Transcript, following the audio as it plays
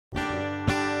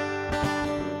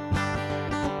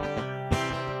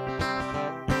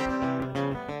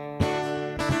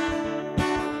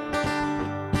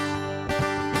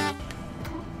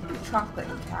chocolate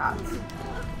cats.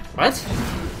 What?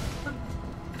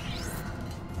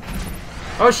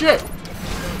 Oh shit!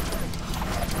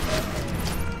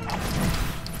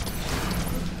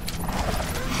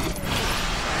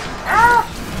 Ah!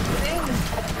 Things.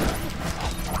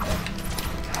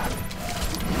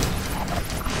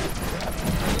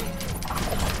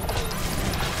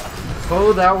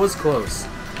 Oh, that was close.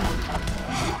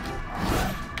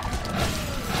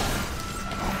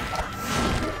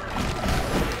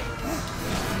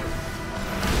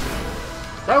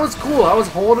 That was cool. I was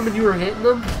holding him and you were hitting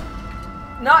him.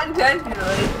 Not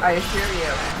intentionally, I assure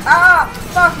you. Ah!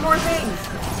 Fuck, more things!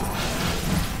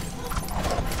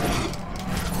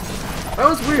 That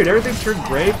was weird. Everything turned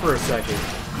gray for a second.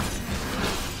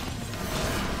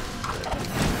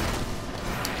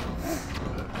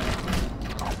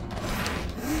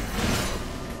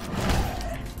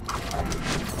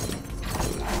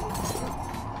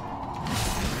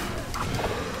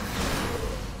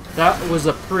 That was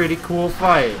a pretty cool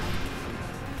fight.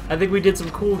 I think we did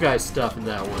some cool guy stuff in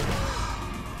that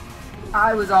one.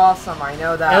 I was awesome, I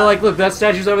know that. And like, look, that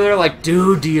statue's over there like,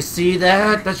 dude, do you see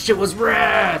that? That shit was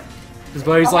rad! His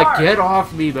buddy's like, get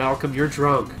off me, Malcolm, you're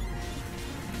drunk.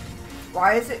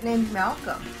 Why is it named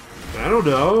Malcolm? I don't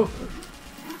know.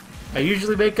 I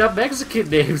usually make up Mexican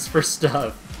names for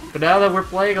stuff. But now that we're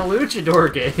playing a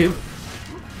luchador game...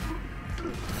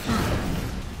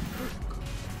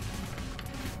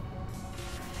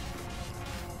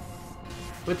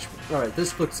 Which, alright,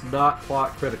 this looks not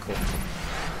plot critical.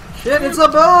 Shit, it's a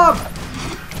bomb!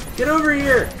 Get over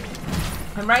here!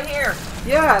 I'm right here.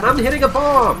 Yeah, and I'm hitting a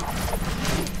bomb!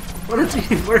 What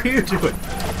are you doing?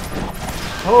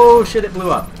 Oh shit, it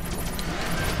blew up.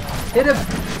 Hit him!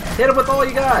 Hit him with all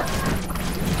you got!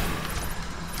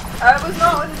 It was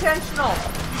not intentional.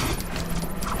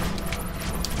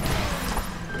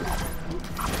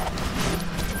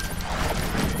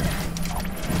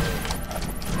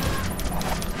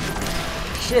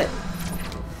 Shit!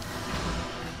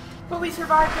 But we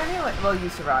survived anyway. Well, you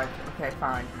survived. Okay,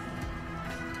 fine.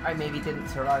 I maybe didn't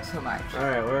survive so much.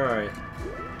 Alright, where are you?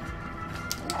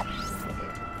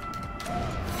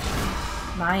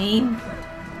 Mine.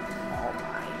 Oh,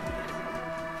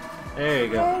 mine. There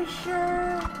you go.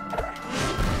 Treasure.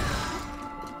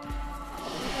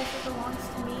 Treasure belongs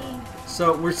to me.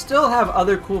 So, we still have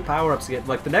other cool power-ups to get.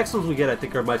 Like, the next ones we get, I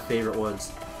think, are my favorite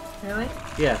ones. Really?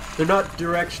 Yeah, they're not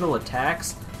directional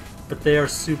attacks, but they are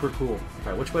super cool.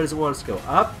 Alright, which way does it want us to go?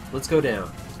 Up? Let's go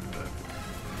down.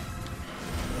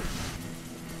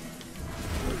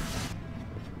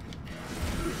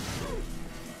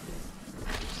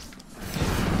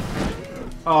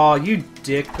 Aw, you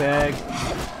dickbag.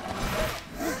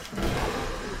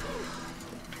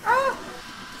 Ah!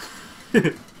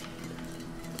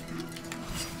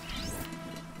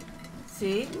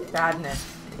 See? Badness.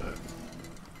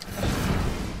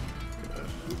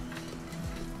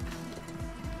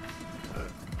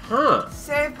 Huh.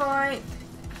 Save point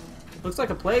Looks like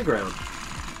a playground.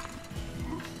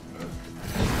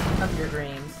 of your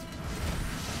dreams.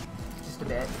 Just a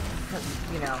bit. Because,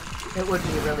 you know, it would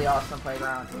be a really awesome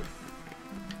playground.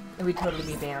 And we'd totally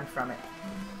be banned from it.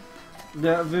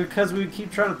 No, because we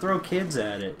keep trying to throw kids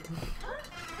at it.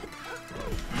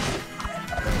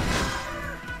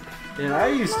 And I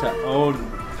used to own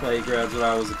playgrounds when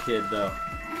I was a kid, though.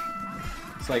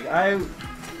 It's like, I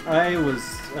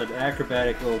was an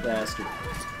acrobatic little bastard.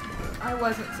 I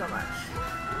wasn't so much.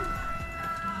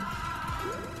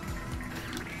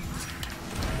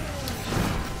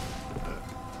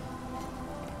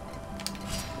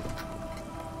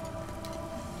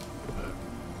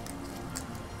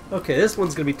 Okay, this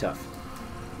one's gonna be tough.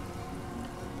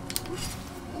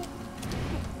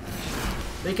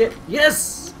 Make it.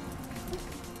 Yes!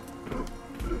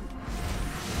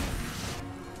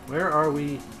 Where are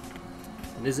we?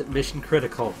 And is it mission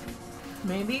critical?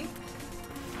 Maybe?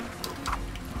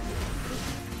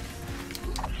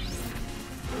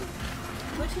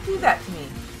 Why'd you do that to me?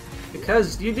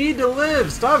 Because you need to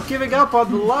live! Stop giving up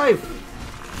on the life!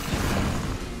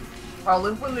 I'll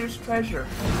live when there's treasure.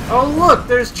 Oh look!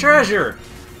 There's treasure!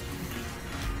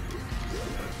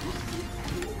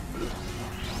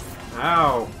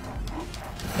 Ow.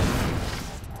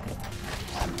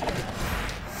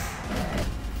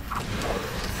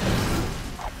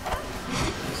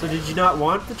 So did you not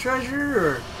want the treasure,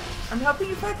 or? I'm helping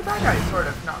you fight the bad guys, sort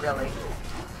of. Not really.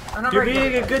 I'm not You're very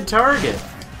being good a at good target. it.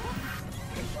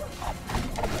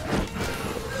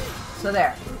 So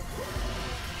there.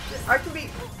 I can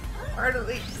be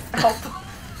heartily helpful.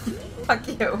 Fuck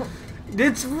you.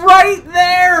 It's right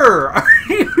there! Are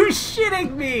you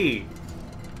shitting me?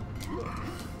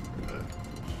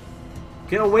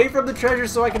 Get away from the treasure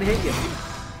so I can hit you.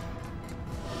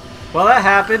 Well, that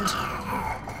happened.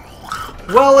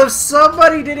 Well, if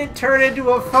somebody didn't turn into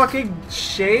a fucking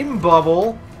shame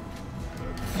bubble.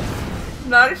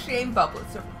 Not a shame bubble,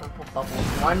 it's a purple bubble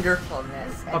of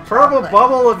wonderfulness. A purple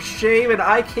bubble of shame, and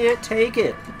I can't take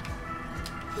it.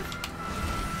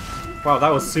 Wow, that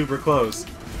was super close.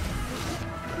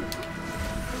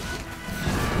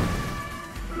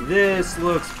 This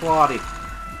looks plotty.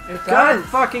 It does. God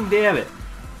fucking damn it.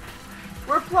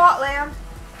 We're Plotland.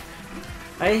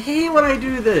 I hate when I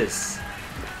do this.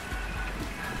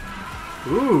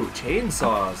 Ooh,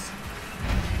 chainsaws.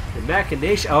 The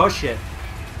machination. Oh shit.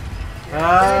 You're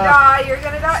gonna die, you're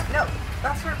gonna die. No,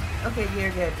 that's her. Okay,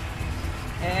 you're good.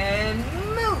 And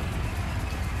move.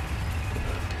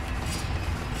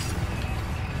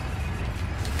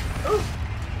 Ooh.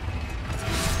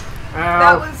 Ow.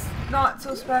 That was not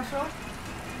so special.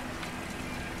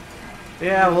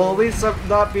 Yeah, well, at least I'm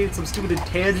not being some stupid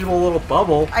intangible little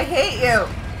bubble. I hate you.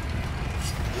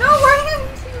 No, why didn't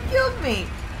you killed me?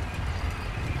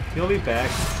 You'll be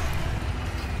back.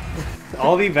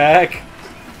 I'll be back.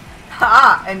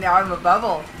 Ha! And now I'm a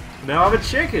bubble. Now I'm a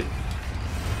chicken.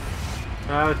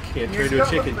 I can't turn into a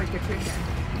chicken. Look like a chicken.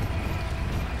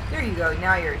 There you go.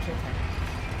 Now you're a chicken.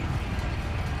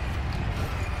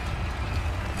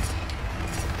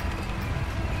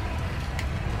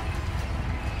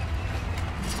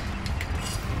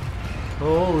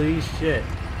 Holy shit.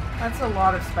 That's a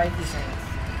lot of spiky things.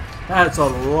 That's a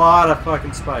lot of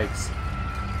fucking spikes.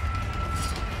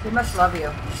 They must love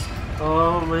you.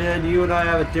 Oh man, you and I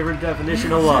have a different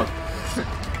definition of love.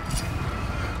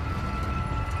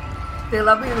 They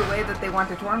love you the way that they want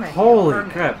to torment you. Holy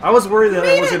crap. I was worried that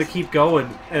I was it! going to keep going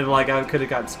and like I could have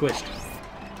gotten squished.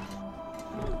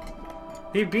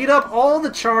 He beat up all the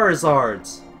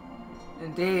Charizards.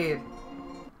 Indeed.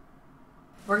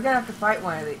 We're gonna have to fight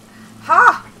one of these.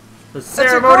 Ha! The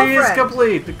ceremony is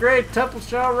complete. The great temple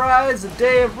shall rise. The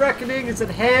day of reckoning is at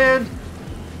hand.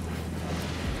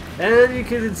 And then you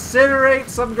can incinerate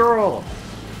some girl.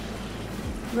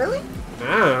 Really?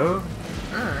 No.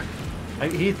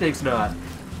 He thinks not.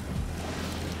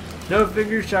 No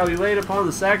finger shall be laid upon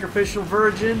the sacrificial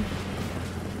virgin.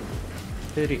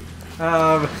 Pity.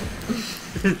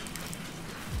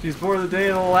 She's born the day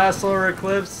of the last solar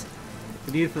eclipse.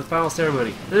 Beneath the final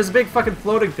ceremony. There's a big fucking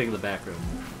floating thing in the background.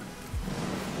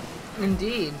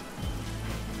 Indeed.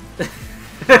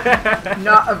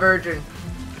 Not a virgin.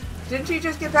 Didn't you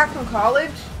just get back from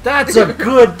college? That's a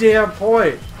good damn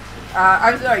point.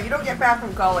 I'm sorry, you don't get back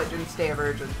from college and stay a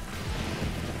virgin.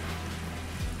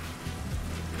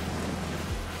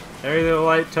 Everything the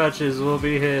light touches will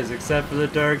be his, except for the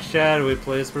dark, shadowy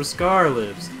place where Scar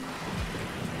lives.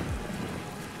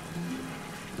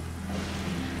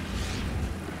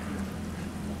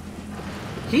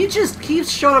 He just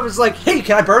keeps showing up and is like, hey,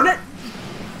 can I burn it?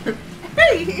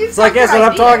 Hey, he's So I guess when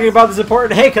I'm talking about this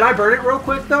important, hey, can I burn it real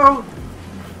quick, though?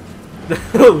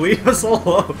 Leave us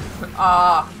alone.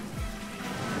 I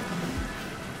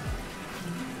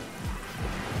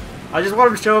just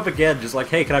want him to show up again, just like,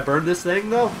 hey, can I burn this thing,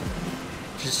 though?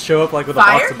 Just show up, like, with a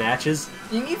box of matches.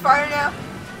 You need fire now?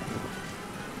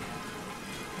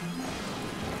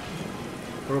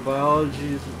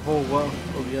 Neurobiology is the whole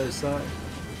wealth on the other side.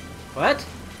 What?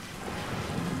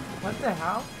 What the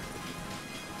hell?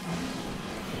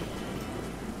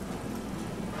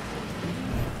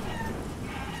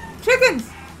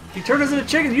 Chickens! You turned us into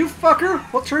chickens, you fucker!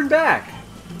 We'll turn back.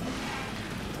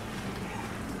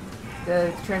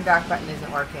 The turn back button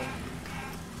isn't working.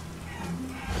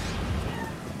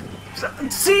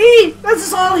 See? This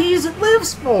is all he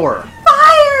lives for!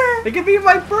 Fire! It could be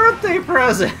my birthday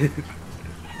present!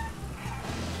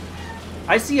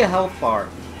 I see a health bar.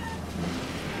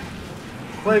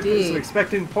 Play person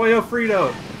expecting Pollo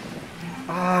Frito.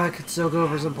 Ah, I could so go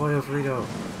for some Pollo Frito.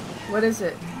 What is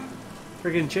it?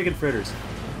 Friggin' chicken fritters.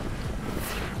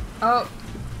 Oh.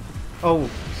 Oh,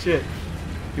 shit.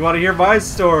 You want to hear my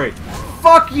story?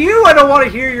 Fuck you! I don't want to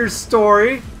hear your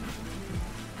story!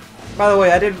 By the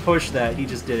way, I didn't push that. He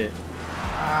just did it.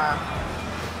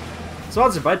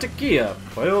 Sponsored by Tequila.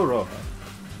 Pollo Roja.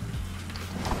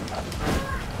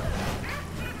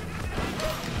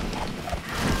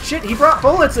 Shit, he brought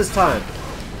bullets this time!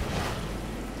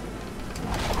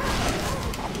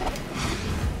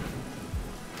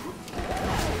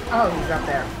 Oh, he's up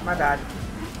there. My bad.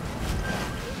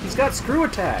 He's got screw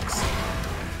attacks.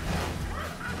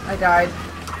 I died.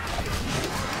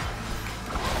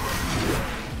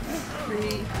 3, 2,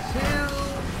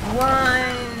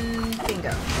 1,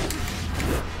 bingo.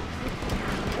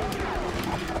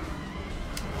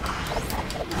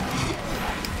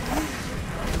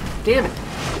 Damn it.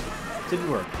 Didn't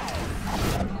work.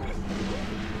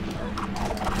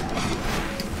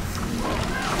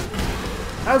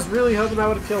 I was really hoping I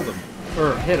would have killed him.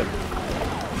 Or hit him.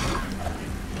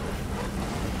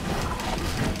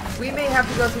 We may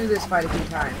have to go through this fight a few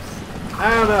times. I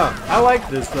don't know. I like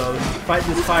this though.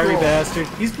 Fighting this fiery bastard.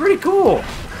 He's pretty cool.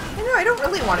 I know, I don't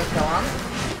really want to kill him.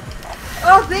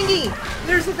 Oh, thingy!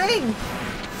 There's a thing!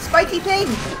 Spiky thing!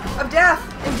 Of death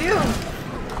and doom!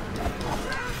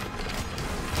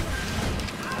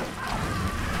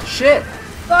 Shit!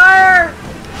 Fire!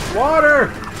 Water!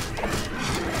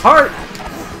 Heart!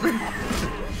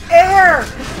 Air!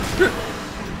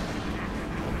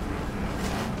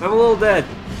 I'm a little dead.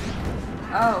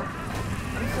 Oh.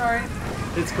 I'm sorry.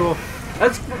 It's cool.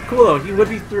 That's cool though. He would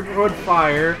be throwing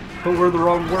fire, but we're in the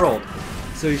wrong world.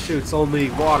 So he shoots only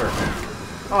water.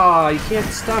 Aw, you can't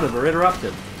stun him or interrupt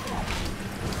him.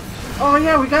 Oh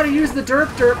yeah, we gotta use the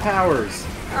derp powers.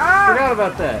 Ah! Forgot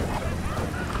about that.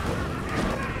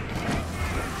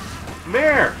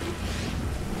 Mare!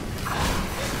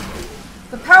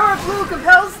 The power of blue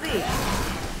compels thee!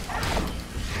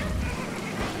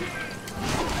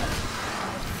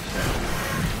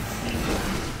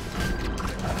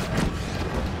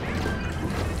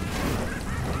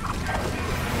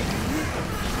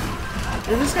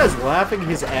 And this guy's laughing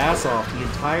his ass off the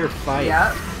entire fight.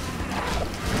 Yep.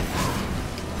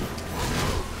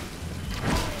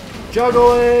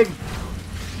 Juggling!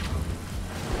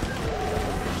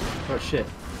 Oh shit.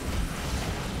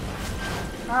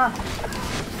 Ah.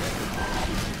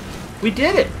 We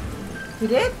did it! We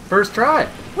did? First try!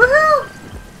 Woohoo!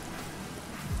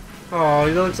 Oh,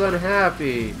 he looks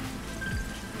unhappy.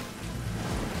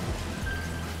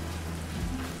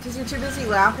 Because you're too busy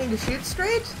laughing to shoot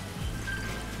straight?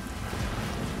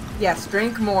 Yes,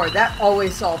 drink more. That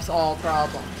always solves all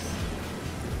problems.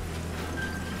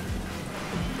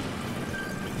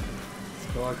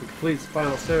 Squawk completes the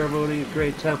final ceremony of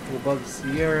Great Temple above the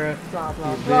Sierra. Blah,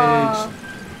 blah, The blah. advantage.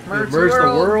 Merge Merge the the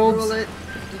world, worlds. rule it,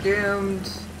 doomed,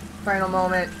 final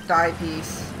moment, die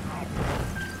peace.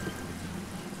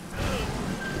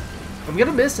 I'm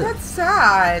gonna miss it. That's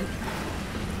sad.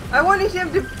 I wanted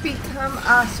him to become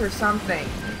us or something.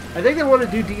 I think they want to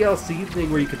do DLC thing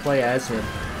where you could play as him.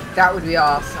 That would be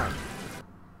awesome.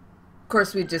 Of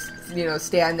course, we'd just, you know,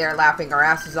 stand there laughing our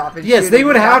asses off and Yes, shoot they him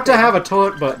would have to nothing. have a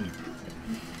taunt button.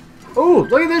 Oh,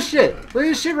 look at this shit. Look at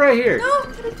this shit right here. No,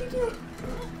 what did you do?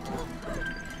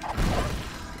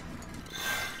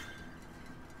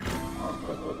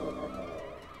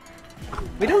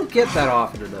 We don't get that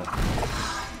often enough.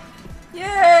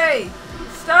 Yay!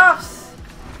 Stuffs!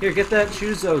 Here, get that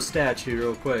Chuzo statue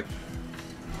real quick.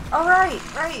 Alright,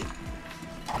 right.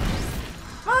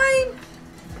 Mine!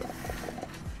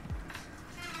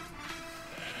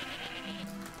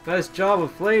 Nice job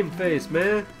with Flame Face,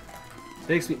 man.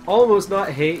 Makes me almost not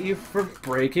hate you for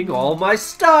breaking all my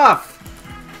stuff.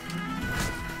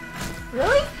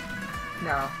 Really?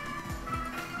 No.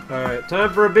 All right,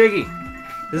 time for a biggie.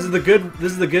 This is the good.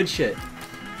 This is the good shit.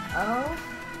 Oh?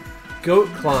 Goat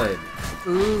climb.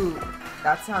 Ooh,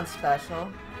 that sounds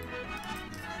special.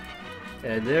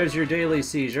 And there's your daily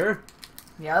seizure.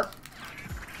 Yep.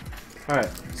 All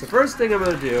right. So first thing I'm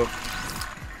gonna do,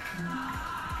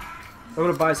 I'm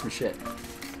gonna buy some shit.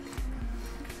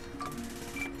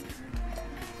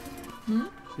 Hmm?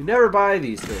 You never buy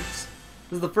these things.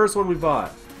 This is the first one we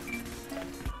bought.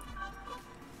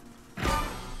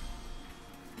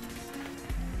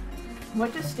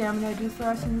 What does stamina do for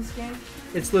us in this game?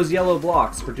 It's those yellow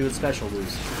blocks for doing special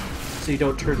moves, so you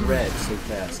don't turn red so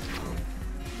fast.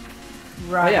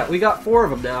 Right. Oh yeah, we got 4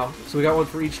 of them now, so we got one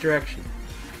for each direction.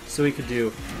 So we could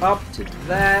do up to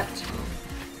that,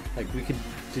 like we could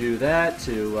do that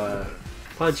to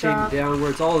punching Stop.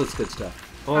 downwards, all this good stuff.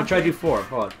 I want to try to do 4.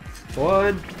 Hold on.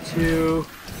 1, 2,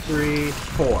 3,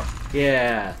 4.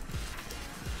 Yeah.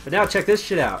 But now check this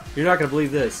shit out. You're not gonna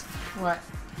believe this. What?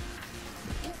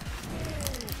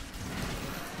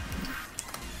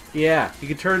 Yeah, you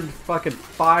can turn fucking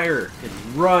fire and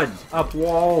run up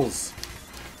walls.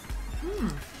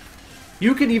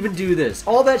 You can even do this.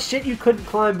 All that shit you couldn't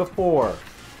climb before.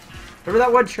 Remember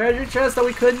that one treasure chest that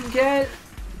we couldn't get?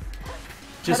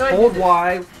 Just How do I hold do this?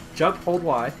 Y, jump, hold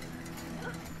Y,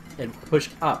 and push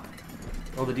up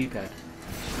on the D-pad.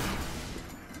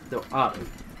 No, up.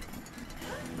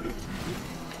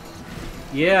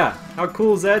 Yeah, how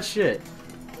cool is that shit?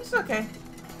 It's okay.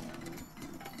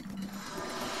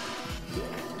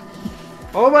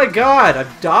 Oh my god, I'm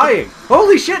dying!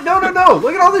 Holy shit, no, no, no!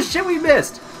 Look at all this shit we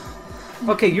missed!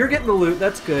 Okay, you're getting the loot,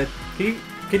 that's good. Can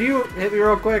you hit me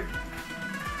real quick?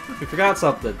 We forgot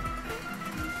something.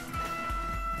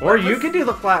 Or you can do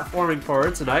the platforming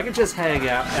parts, and I can just hang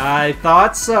out. I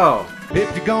thought so.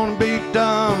 If you're gonna be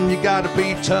dumb, you gotta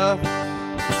be tough.